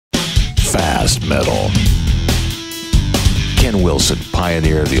Fast Metal. Ken Wilson,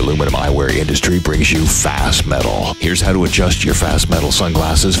 pioneer of the aluminum eyewear industry, brings you Fast Metal. Here's how to adjust your Fast Metal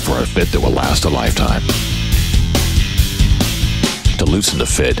sunglasses for a fit that will last a lifetime. To loosen the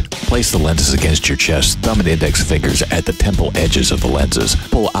fit, place the lenses against your chest, thumb and index fingers at the temple edges of the lenses.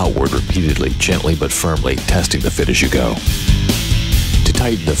 Pull outward repeatedly, gently but firmly, testing the fit as you go. To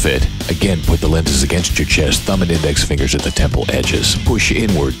tighten the fit, again put the lenses against your chest, thumb and index fingers at the temple edges. Push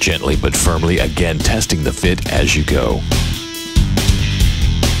inward gently but firmly, again testing the fit as you go.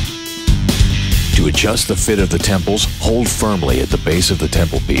 To adjust the fit of the temples, hold firmly at the base of the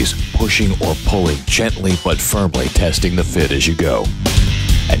temple piece, pushing or pulling gently but firmly, testing the fit as you go.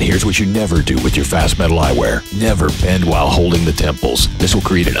 And here's what you never do with your Fast Metal eyewear. Never bend while holding the temples. This will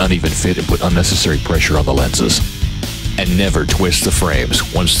create an uneven fit and put unnecessary pressure on the lenses. And never twist the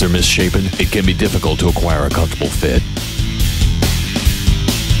frames. Once they're misshapen, it can be difficult to acquire a comfortable fit.